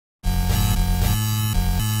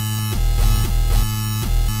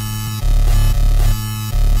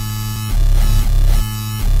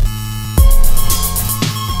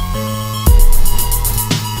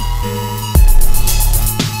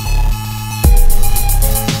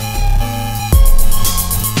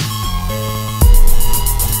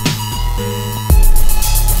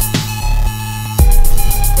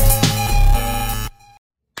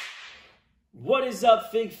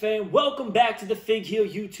up, Fig fam? Welcome back to the Fig Heel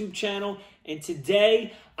YouTube channel. And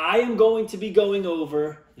today, I am going to be going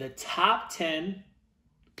over the top 10,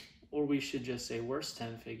 or we should just say worst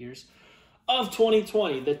 10 figures, of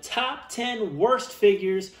 2020. The top 10 worst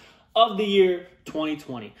figures of the year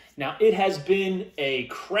 2020. Now, it has been a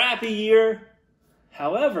crappy year.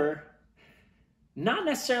 However, not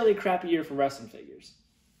necessarily a crappy year for wrestling figures.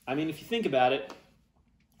 I mean, if you think about it,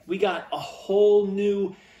 we got a whole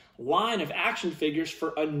new line of action figures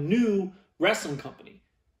for a new wrestling company.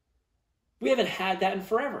 We haven't had that in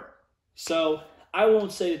forever. So I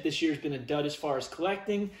won't say that this year's been a dud as far as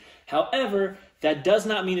collecting. However, that does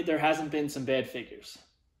not mean that there hasn't been some bad figures.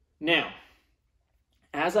 Now,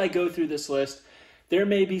 as I go through this list, there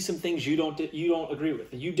may be some things you don't agree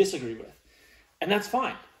with, that you disagree with. And that's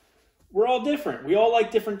fine. We're all different. We all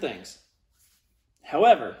like different things.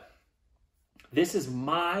 However, this is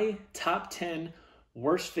my top 10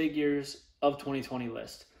 worst figures of 2020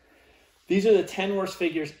 list. These are the 10 worst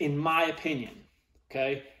figures in my opinion,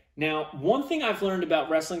 okay? Now, one thing I've learned about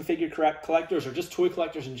wrestling figure collectors or just toy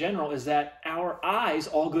collectors in general is that our eyes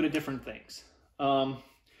all go to different things.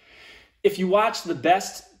 If you watch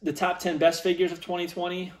the top 10 best figures of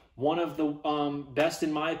 2020, one of the best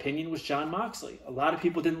in my opinion was Jon Moxley. A lot of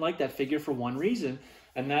people didn't like that figure for one reason,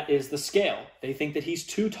 and that is the scale. They think that he's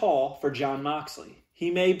too tall for Jon Moxley. He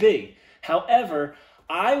may be. However,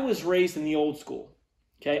 I was raised in the old school.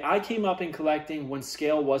 Okay, I came up in collecting when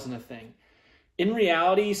scale wasn't a thing. In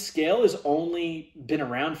reality, scale has only been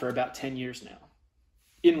around for about 10 years now.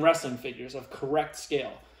 In wrestling figures of correct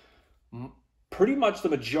scale. Pretty much the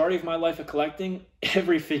majority of my life of collecting,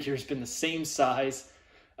 every figure has been the same size.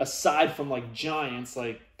 Aside from like giants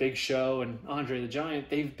like Big Show and Andre the Giant,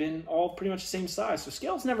 they've been all pretty much the same size. So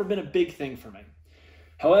scale's never been a big thing for me.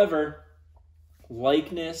 However,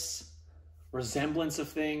 likeness, resemblance of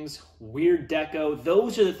things, weird deco,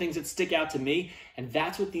 those are the things that stick out to me, and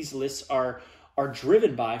that's what these lists are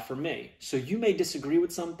driven by for me. So you may disagree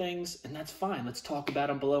with some things, and that's fine. Let's talk about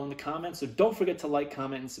them below in the comments. So don't forget to like,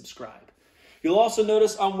 comment, and subscribe. You'll also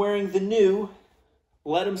notice I'm wearing the new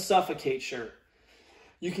Let 'Em Suffocate shirt.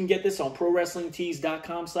 You can get this on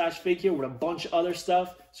ProWrestlingTees.com/figure with a bunch of other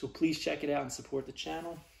stuff, so please check it out and support the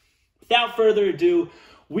channel. Without further ado,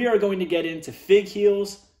 we are going to get into Fig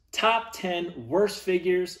Heel's top 10 worst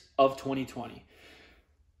figures of 2020.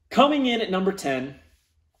 Coming in at number 10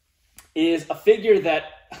 is a figure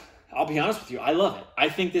that, I'll be honest with you, I love it. I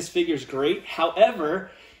think this figure is great.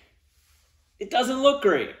 However, it doesn't look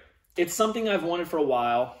great. It's something I've wanted for a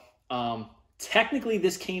while. Technically,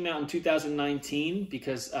 this came out in 2019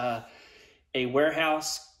 because a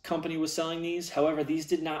warehouse company was selling these. However, these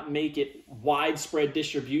did not make it widespread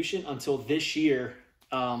distribution until this year.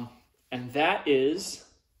 And that is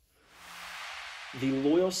the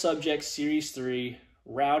Loyal Subjects Series 3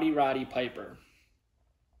 Rowdy Piper.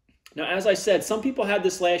 Now, as I said, some people had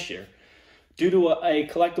this last year due to a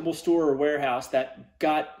collectible store or warehouse that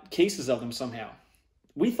got cases of them somehow.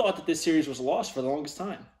 We thought that this series was lost for the longest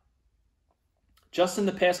time. Just in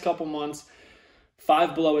the past couple months,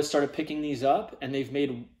 Five Below has started picking these up, and they've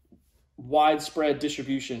made widespread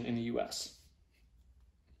distribution in the US.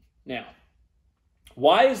 Now,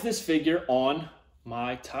 why is this figure on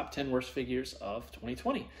my top 10 worst figures of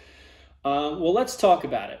 2020? Well, let's talk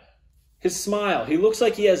about it. His smile. He looks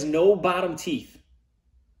like he has no bottom teeth.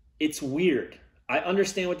 It's weird. I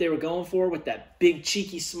understand what they were going for with that big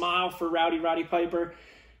cheeky smile for Rowdy Piper.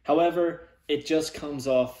 However, it just comes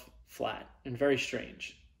off flat and very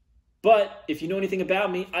strange. But if you know anything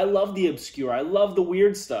about me, I love the obscure. I love the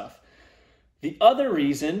weird stuff. The other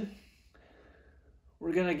reason,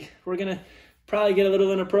 we're gonna probably get a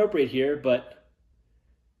little inappropriate here, but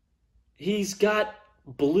he's got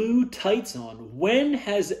blue tights on.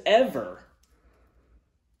 Whenever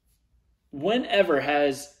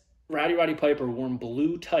has Rowdy Piper worn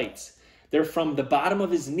blue tights? They're from the bottom of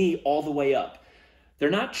his knee all the way up. They're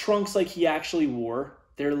not trunks like he actually wore.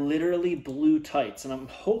 They're literally blue tights. And I'm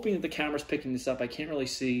hoping that the camera's picking this up. I can't really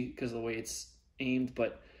see because of the way it's aimed,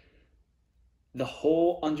 but the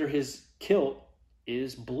hole under his kilt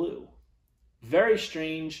is blue. Very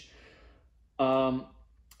strange.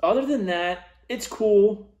 Other than that, it's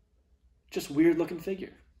cool. Just weird looking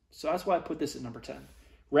figure. So that's why I put this at number 10.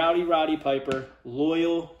 Rowdy Piper,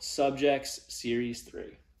 Loyal Subjects Series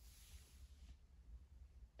 3.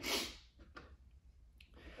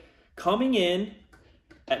 Coming in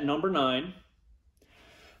at number 9,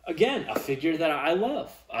 again, a figure that I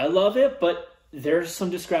love. I love it, but there's some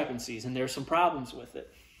discrepancies and there's some problems with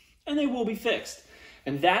it. And they will be fixed.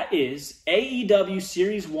 And that is AEW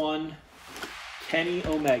Series 1 Kenny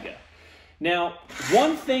Omega. Now,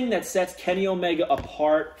 one thing that sets Kenny Omega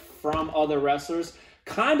apart from other wrestlers,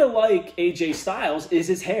 kind of like AJ Styles, is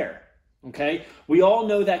his hair. Okay? We all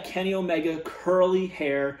know that Kenny Omega curly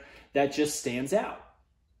hair that just stands out.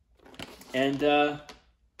 And,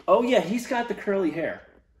 oh yeah, he's got the curly hair.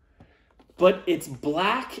 But it's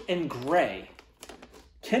black and gray.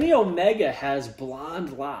 Kenny Omega has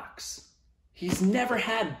blonde locks. He's never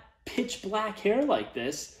had pitch black hair like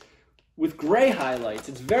this with gray highlights.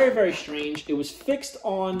 It's very, very strange. It was fixed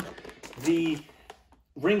on the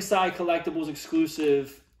Ringside Collectibles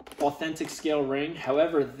exclusive authentic scale ring.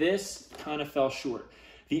 However, this kind of fell short.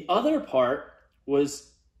 The other part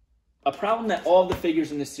was a problem that all of the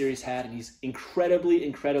figures in this series had, and he's incredibly,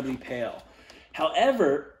 incredibly pale.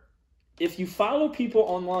 However, if you follow people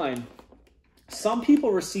online, some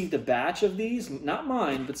people received a batch of these, not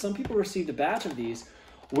mine, but some people received a batch of these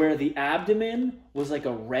where the abdomen was like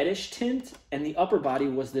a reddish tint and the upper body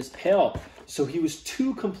was this pale. So he was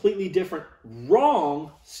two completely different,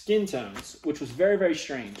 wrong skin tones, which was very, very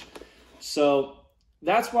strange. So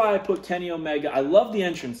that's why I put Kenny Omega. I love the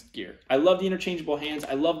entrance gear. I love the interchangeable hands.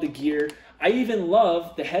 I love the gear. I even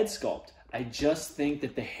love the head sculpt. I just think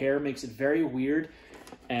that the hair makes it very weird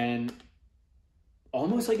and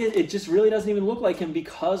almost like it just really doesn't even look like him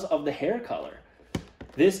because of the hair color.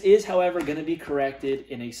 This is, however, going to be corrected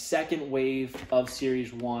in a second wave of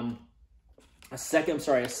Series 1. A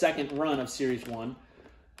second run of Series 1.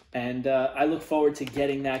 And I look forward to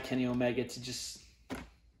getting that Kenny Omega to just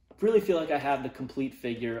really feel like I have the complete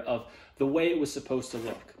figure of the way it was supposed to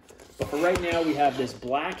look. But for right now, we have this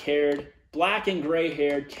black and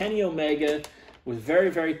gray-haired Kenny Omega with very,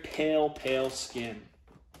 very pale, pale skin.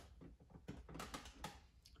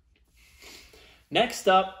 Next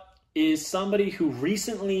up is somebody who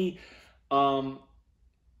recently, I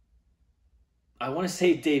want to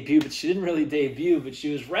say debuted, but she didn't really debut, but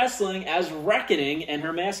she was wrestling as Reckoning, and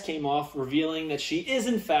her mask came off, revealing that she is,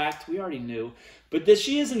 in fact, we already knew, but that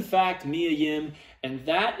she is, in fact, Mia Yim, and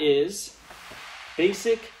that is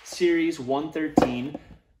Basic Series 113,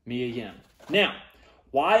 Mia Yim. Now,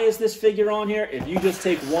 why is this figure on here? If you just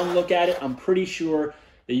take one look at it, I'm pretty sure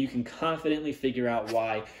that you can confidently figure out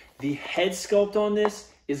why. The head sculpt on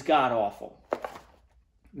this is god-awful.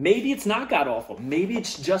 Maybe it's not god-awful. Maybe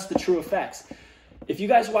it's just the True Effects. If you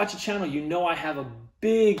guys watch the channel, you know I have a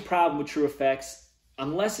big problem with True Effects.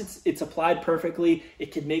 Unless it's applied perfectly,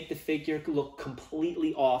 it could make the figure look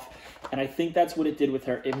completely off. And I think that's what it did with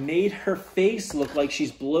her. It made her face look like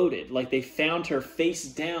she's bloated, like they found her face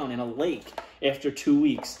down in a lake after 2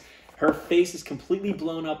 weeks. Her face is completely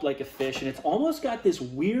blown up like a fish, and it's almost got this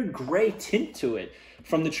weird gray tint to it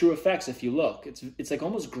from the True Effects if you look. It's like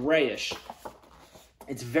almost grayish.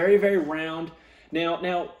 It's very, very round.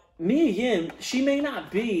 Now Mia Yim, she may not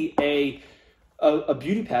be a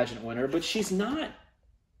beauty pageant winner, but she's not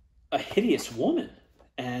a hideous woman.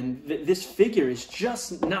 And this figure is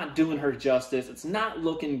just not doing her justice. It's not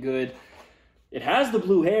looking good. It has the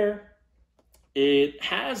blue hair. It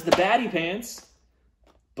has the baddie pants.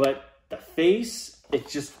 But the face, it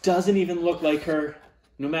just doesn't even look like her.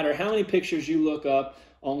 No matter how many pictures you look up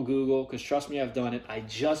on Google, because trust me, I've done it, I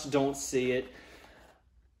just don't see it.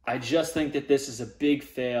 I just think that this is a big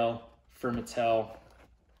fail for Mattel.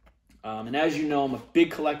 And as you know, I'm a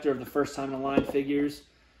big collector of the First Time in the Line figures.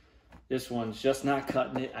 This one's just not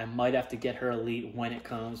cutting it. I might have to get her Elite when it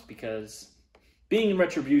comes, because being in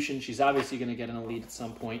Retribution, she's obviously going to get an Elite at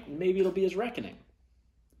some point. And maybe it'll be as Reckoning.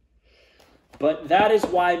 But that is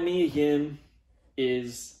why Mia Yim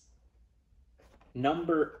is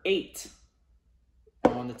number 8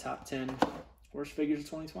 on the top 10 worst figures of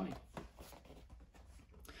 2020.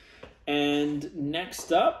 And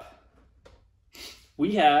next up,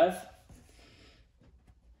 we have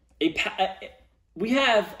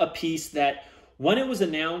a piece that when it was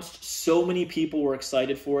announced, so many people were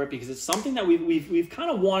excited for it because it's something that we've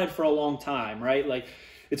kind of wanted for a long time, right? Like,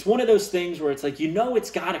 it's one of those things where it's like, you know it's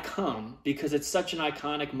got to come because it's such an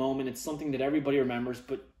iconic moment. It's something that everybody remembers,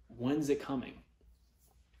 but when's it coming?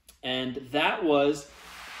 And that was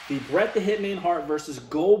the Bret the Hitman Hart versus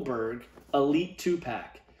Goldberg Elite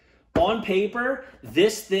 2-pack. On paper,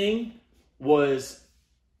 this thing was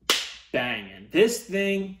banging. This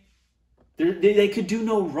thing, they could do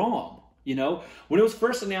no wrong, you know? When it was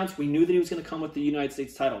first announced, we knew that he was going to come with the United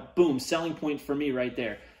States title. Boom, selling point for me right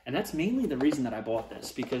there. And that's mainly the reason that I bought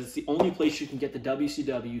this, because it's the only place you can get the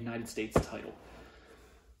WCW United States title.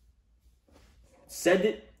 Said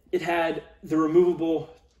that it had the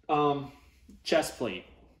removable chest plate,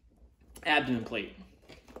 abdomen plate.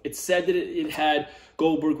 It said that it had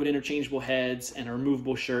Goldberg with interchangeable heads and a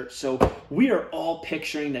removable shirt. So we are all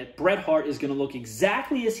picturing that Bret Hart is going to look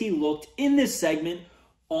exactly as he looked in this segment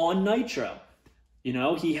on Nitro. You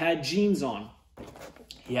know, he had jeans on.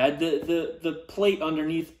 He had the plate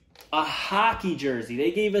underneath a hockey jersey.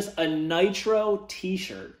 They gave us a Nitro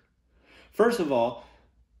t-shirt. First of all,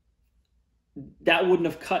 that wouldn't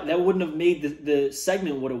have made the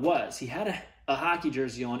segment what it was. He had a hockey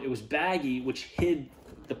jersey on. It was baggy, which hid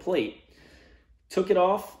the plate. Took it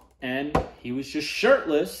off, and he was just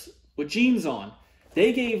shirtless with jeans on.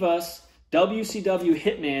 They gave us WCW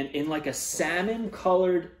Hitman in like a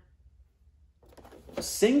salmon-colored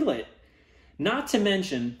singlet. Not to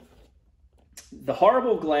mention the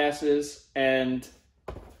horrible glasses and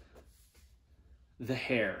the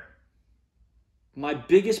hair. My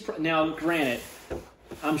biggest... Now, granted,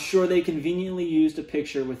 I'm sure they conveniently used a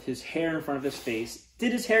picture with his hair in front of his face.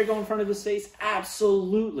 Did his hair go in front of his face?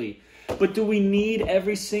 Absolutely. But do we need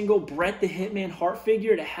every single Bret the Hitman Hart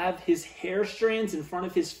figure to have his hair strands in front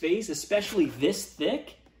of his face, especially this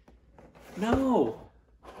thick? No.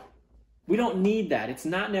 We don't need that. It's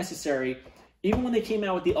not necessary. Even when they came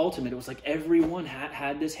out with the Ultimate, it was like everyone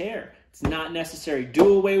had this hair. It's not necessary.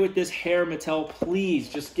 Do away with this hair, Mattel, please.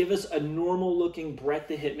 Just give us a normal-looking Bret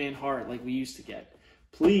the Hitman Hart like we used to get.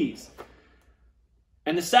 Please.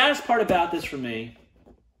 And the saddest part about this for me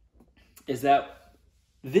is that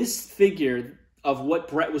this figure of what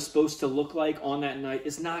Bret was supposed to look like on that night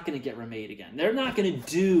is not going to get remade again. They're not going to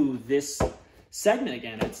do this segment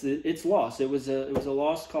again. It's lost. It was a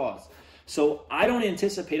lost cause. So I don't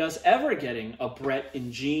anticipate us ever getting a Bret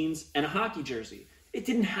in jeans and a hockey jersey. It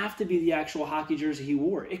didn't have to be the actual hockey jersey he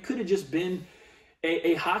wore. It could have just been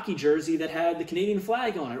a hockey jersey that had the Canadian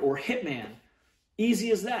flag on it, or Hitman.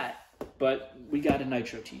 Easy as that. But we got a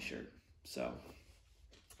Nitro t-shirt. So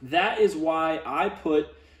that is why I put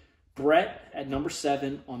Bret at number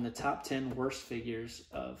 7 on the top 10 worst figures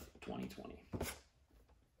of 2020.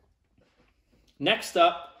 Next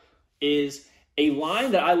up is a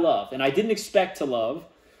line that I love, and I didn't expect to love.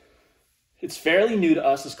 It's fairly new to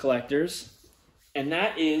us as collectors, and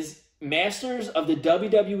that is Masters of the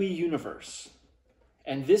WWE Universe.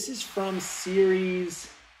 And this is from Series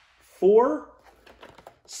 4,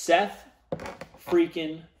 Seth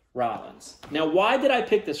freaking Rollins. Now, why did I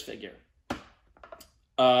pick this figure?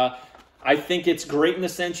 I think it's great in the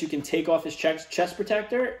sense you can take off his chest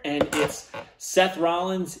protector, and it's Seth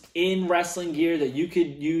Rollins in wrestling gear that you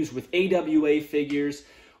could use with AWA figures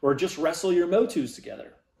or just wrestle your Motus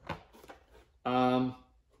together.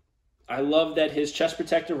 I love that his chest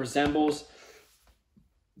protector resembles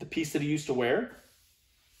the piece that he used to wear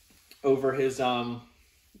over his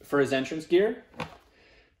for his entrance gear.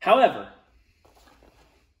 However,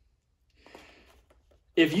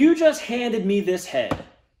 if you just handed me this head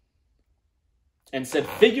and said,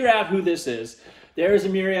 figure out who this is, there is a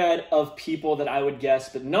myriad of people that I would guess,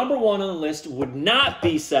 but number 1 on the list would not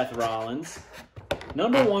be Seth Rollins.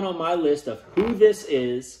 Number 1 on my list of who this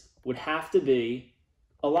is would have to be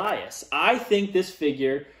Elias. I think this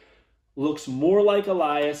figure looks more like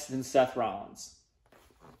Elias than Seth Rollins.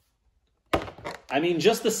 I mean,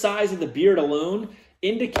 just the size of the beard alone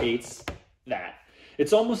indicates that.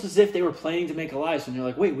 It's almost as if they were planning to make Elias, and they're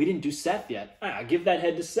like, wait, we didn't do Seth yet. I'll give that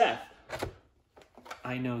head to Seth.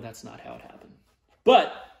 I know that's not how it happened.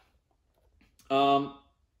 But,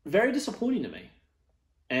 very disappointing to me.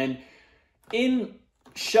 And in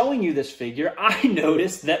showing you this figure, I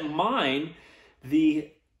noticed that mine,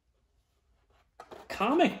 the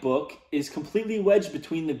comic book, is completely wedged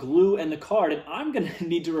between the glue and the card, and I'm going to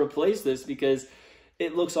need to replace this because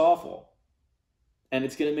it looks awful. And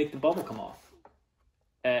it's going to make the bubble come off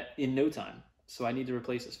in no time. So I need to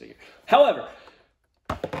replace this figure. However,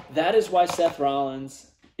 that is why Seth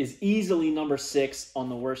Rollins is easily number 6 on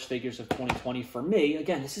the worst figures of 2020 for me.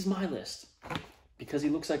 Again, this is my list because he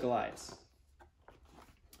looks like Elias.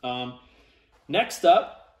 Next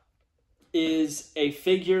up is a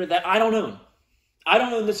figure that I don't own. I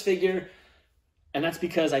don't own this figure, and that's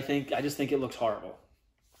because I just think it looks horrible.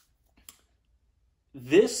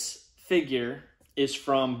 This figure is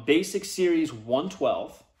from Basic Series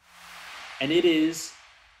 112, and it is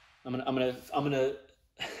I'm gonna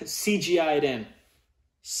CGI it in.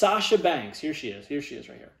 Sasha Banks. Here she is. Here she is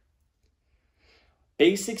right here.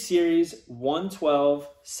 Basic Series 112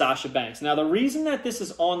 Sasha Banks. Now, the reason that this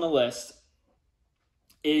is on the list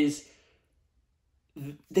is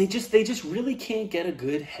they just really can't get a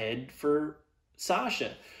good head for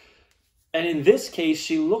Sasha. And in this case,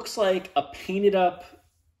 she looks like a painted up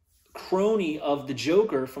crony of the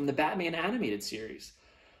Joker from the Batman animated series.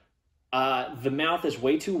 The mouth is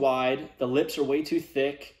way too wide. The lips are way too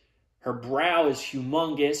thick. Her brow is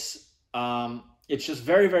humongous. It's just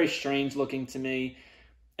very, very strange looking to me.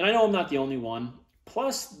 And I know I'm not the only one.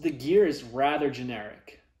 Plus, the gear is rather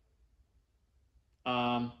generic.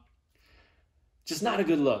 Just not a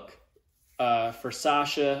good look for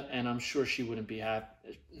Sasha, and I'm sure she wouldn't be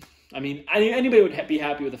happy. I mean, anybody would be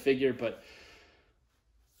happy with a figure, but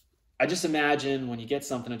I just imagine when you get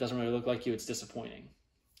something that doesn't really look like you, it's disappointing.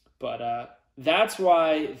 But that's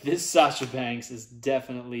why this Sasha Banks is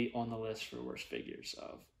definitely on the list for worst figures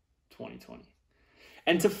of 2020.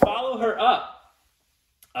 And to follow her up,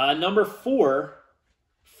 number 4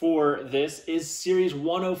 for this is Series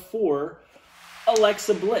 104,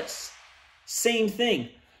 Alexa Bliss. Same thing.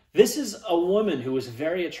 This is a woman who is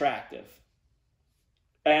very attractive.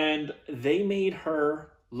 And they made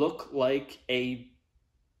her look like a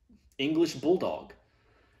English bulldog.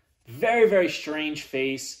 Very, very strange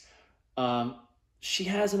face. She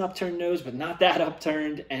has an upturned nose, but not that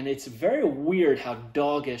upturned. And it's very weird how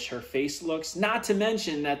doggish her face looks. Not to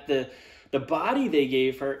mention that the body they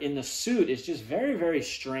gave her in the suit is just very, very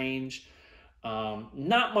strange.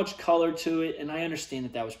 Not much color to it. And I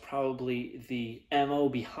understand that was probably the MO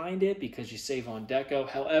behind it because you save on deco.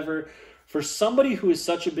 However, for somebody who is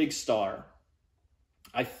such a big star,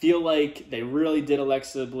 I feel like they really did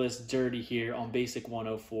Alexa Bliss dirty here on Basic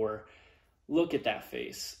 104. Look at that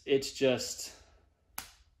face. It's just,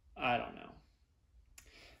 I don't know.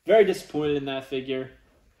 Very disappointed in that figure.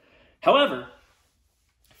 However,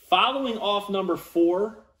 following off number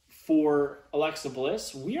 4 for Alexa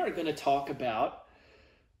Bliss, we are going to talk about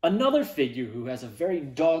another figure who has a very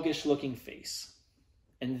doggish looking face.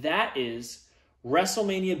 And that is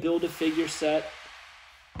WrestleMania Build-A-Figure set,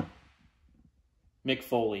 Mick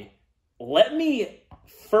Foley. Let me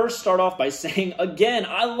first start off by saying, again,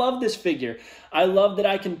 I love this figure. I love that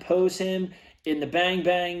I can pose him in the Bang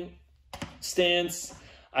Bang stance.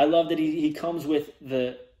 I love that he comes with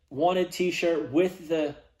the wanted t-shirt with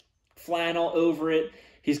the flannel over it.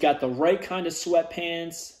 He's got the right kind of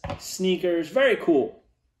sweatpants, sneakers. Very cool.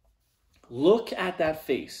 Look at that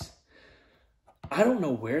face. I don't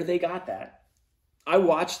know where they got that. I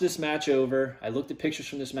watched this match over. I looked at pictures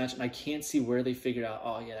from this match, and I can't see where they figured out,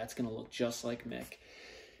 oh, yeah, that's going to look just like Mick.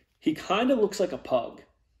 He kind of looks like a pug.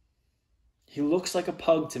 He looks like a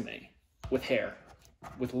pug to me with hair,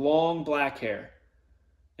 with long black hair.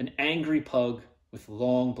 An angry pug with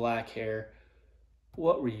long black hair.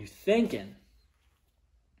 What were you thinking?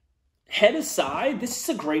 Head aside, this is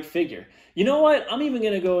a great figure. You know what? I'm even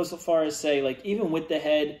going to go so far as say, like, even with the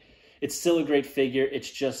head, it's still a great figure. It's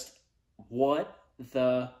just, what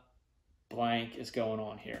the blank is going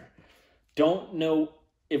on here? Don't know.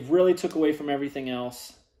 It really took away from everything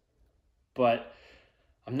else. But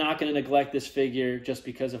I'm not going to neglect this figure just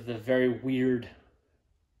because of the very weird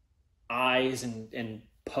eyes and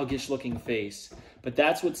puggish looking face. But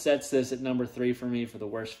that's what sets this at number 3 for me for the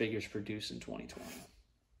worst figures produced in 2020.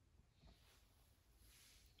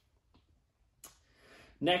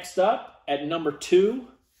 Next up, at number 2,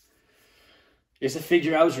 is a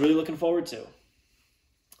figure I was really looking forward to.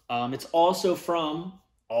 It's also from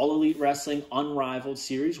All Elite Wrestling Unrivaled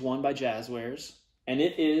Series 1 by Jazzwares, and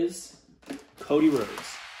it is Cody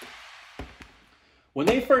Rhodes. When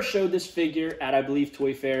they first showed this figure at, I believe,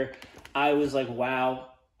 Toy Fair, I was like,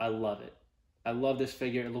 wow, I love it. I love this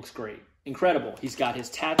figure. It looks great. Incredible. He's got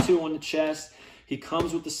his tattoo on the chest. He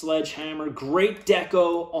comes with the sledgehammer. Great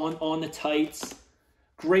deco on the tights.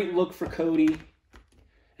 Great look for Cody.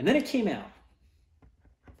 And then it came out.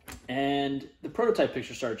 And the prototype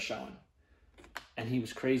picture started showing. And he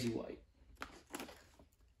was crazy white.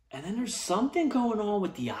 And then there's something going on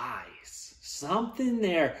with the eyes. Something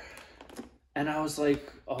there. And I was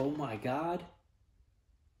like, oh my God.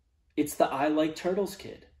 It's the I Like Turtles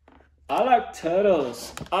kid. I like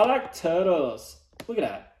turtles. I like turtles. Look at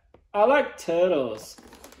that. I like turtles.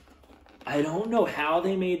 I don't know how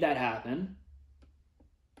they made that happen.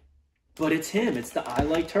 But it's him. It's the I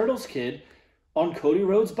Like Turtles kid on Cody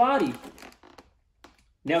Rhodes' body.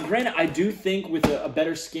 Now, granted, I do think with a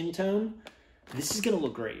better skin tone, this is going to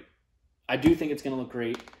look great. I do think it's going to look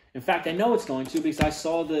great. In fact, I know it's going to because I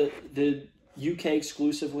saw the UK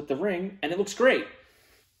exclusive with the ring, and it looks great.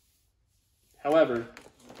 However,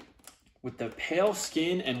 with the pale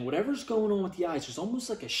skin and whatever's going on with the eyes, there's almost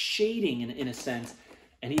like a shading in a sense,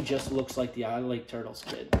 and he just looks like the I Like Turtles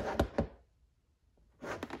kid.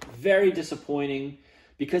 Very disappointing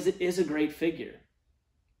because it is a great figure.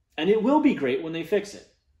 And it will be great when they fix it.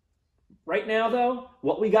 Right now, though,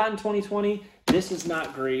 what we got in 2020, this is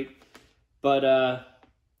not great. But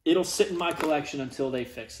it'll sit in my collection until they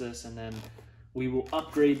fix this, and then we will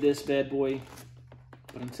upgrade this bad boy.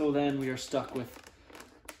 But until then, we are stuck with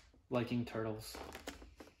liking turtles.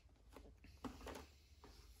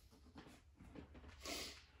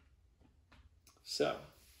 So,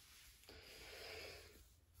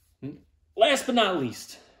 last but not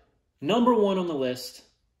least, number one on the list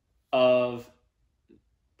of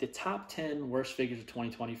the top 10 worst figures of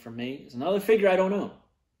 2020 for me is another figure I don't own.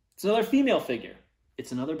 It's another female figure.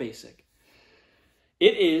 It's another basic.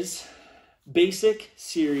 It is Basic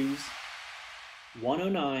Series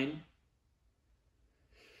 109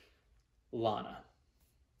 Lana.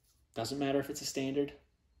 Doesn't matter if it's a standard.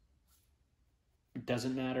 It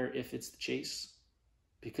doesn't matter if it's the chase.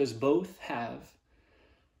 Because both have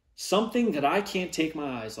something that I can't take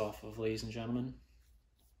my eyes off of, ladies and gentlemen.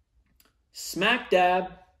 Smack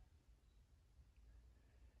dab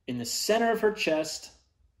in the center of her chest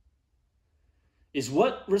is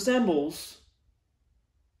what resembles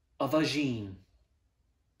a vagine,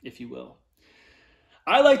 if you will.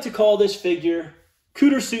 I like to call this figure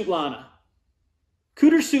Cooter Suit Lana.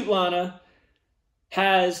 Cooter Suit Lana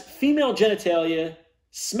has female genitalia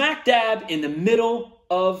smack dab in the middle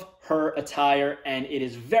of her attire, and it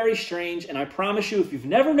is very strange, and I promise you, if you've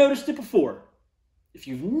never noticed it before, if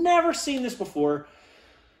you've never seen this before,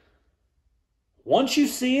 once you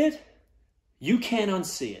see it, you can't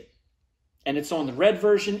unsee it. And it's on the red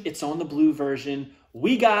version, it's on the blue version.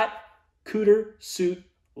 We got Cooter Suit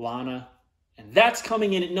Lana, and that's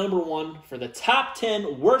coming in at number one for the top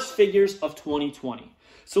 10 worst figures of 2020.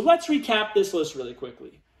 So let's recap this list really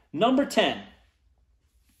quickly. Number 10,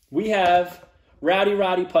 we have Rowdy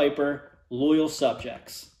Roddy Piper, Loyal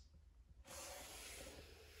Subjects.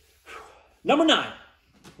 Number 9,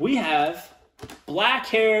 we have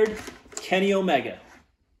black-haired Kenny Omega.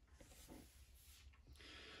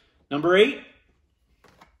 Number 8,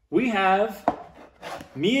 we have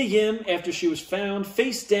Mia Yim after she was found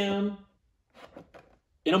face down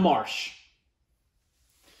in a marsh.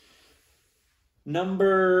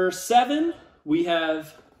 Number 7, we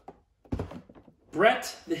have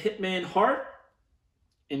Bret the Hitman Hart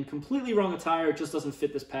in completely wrong attire. It just doesn't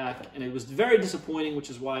fit this pack, and it was very disappointing, which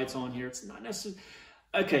is why it's on here. It's not necessarily...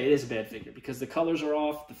 Okay, it is a bad figure because the colors are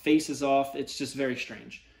off, the face is off. It's just very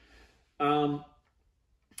strange.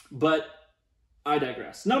 But I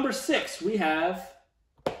digress. Number 6, we have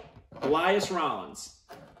Elias Rollins.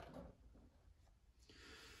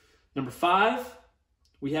 Number 5,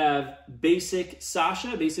 we have Basic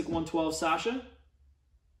Sasha, Basic 112 Sasha.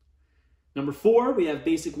 Number 4, we have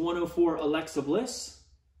Basic 104 Alexa Bliss.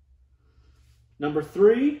 Number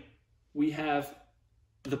 3, we have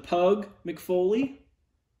the Pug McFoley.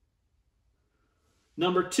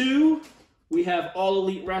 Number 2, we have All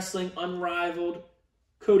Elite Wrestling Unrivaled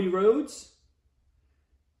Cody Rhodes.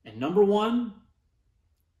 And number 1,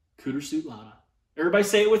 Cooter Suit Lana. Everybody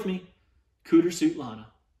say it with me. Cooter Suit Lana.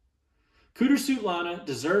 Cooter Suit Lana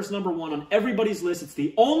deserves number 1 on everybody's list. It's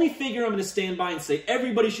the only figure I'm going to stand by and say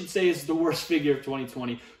everybody should say is the worst figure of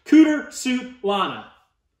 2020. Cooter Suit Lana.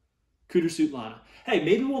 Cooter Suit Lana. Hey,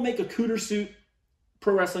 maybe we'll make a Cooter Suit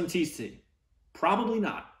Pro Wrestling Tees tee. Probably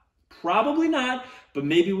not. Probably not, but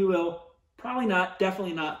maybe we will. Probably not,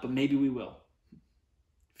 definitely not, but maybe we will.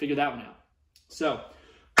 Figure that one out. So,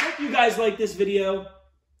 hope you guys like this video.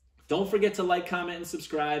 Don't forget to like, comment, and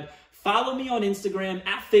subscribe. Follow me on Instagram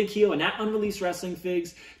at FigHeel and at Unreleased Wrestling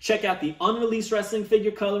Figs. Check out the Unreleased Wrestling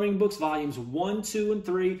Figure Coloring Books, volumes 1, 2, and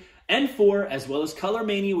 3, and 4, as well as Color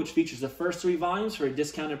Mania, which features the first 3 volumes for a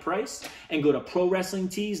discounted price. And go to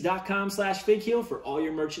ProWrestlingTees.com/FigHeel for all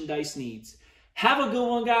your merchandise needs. Have a good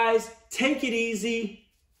one, guys. Take it easy.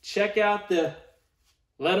 Check out the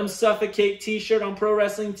Let 'Em Suffocate t-shirt on Pro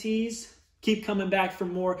Wrestling Tees. Keep coming back for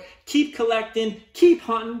more. Keep collecting, keep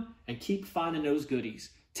hunting, and keep finding those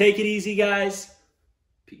goodies. Take it easy, guys.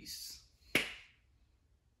 Peace.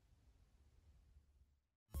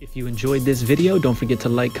 If you enjoyed this video, don't forget to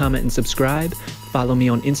like, comment, and subscribe. Follow me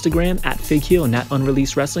on Instagram at FigHeel and at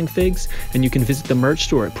Unreleased Wrestling Figs. And you can visit the merch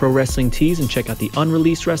store at Pro Wrestling Tees and check out the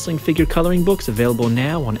Unreleased Wrestling Figure Coloring Books available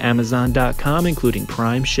now on Amazon.com, including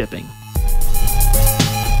Prime shipping.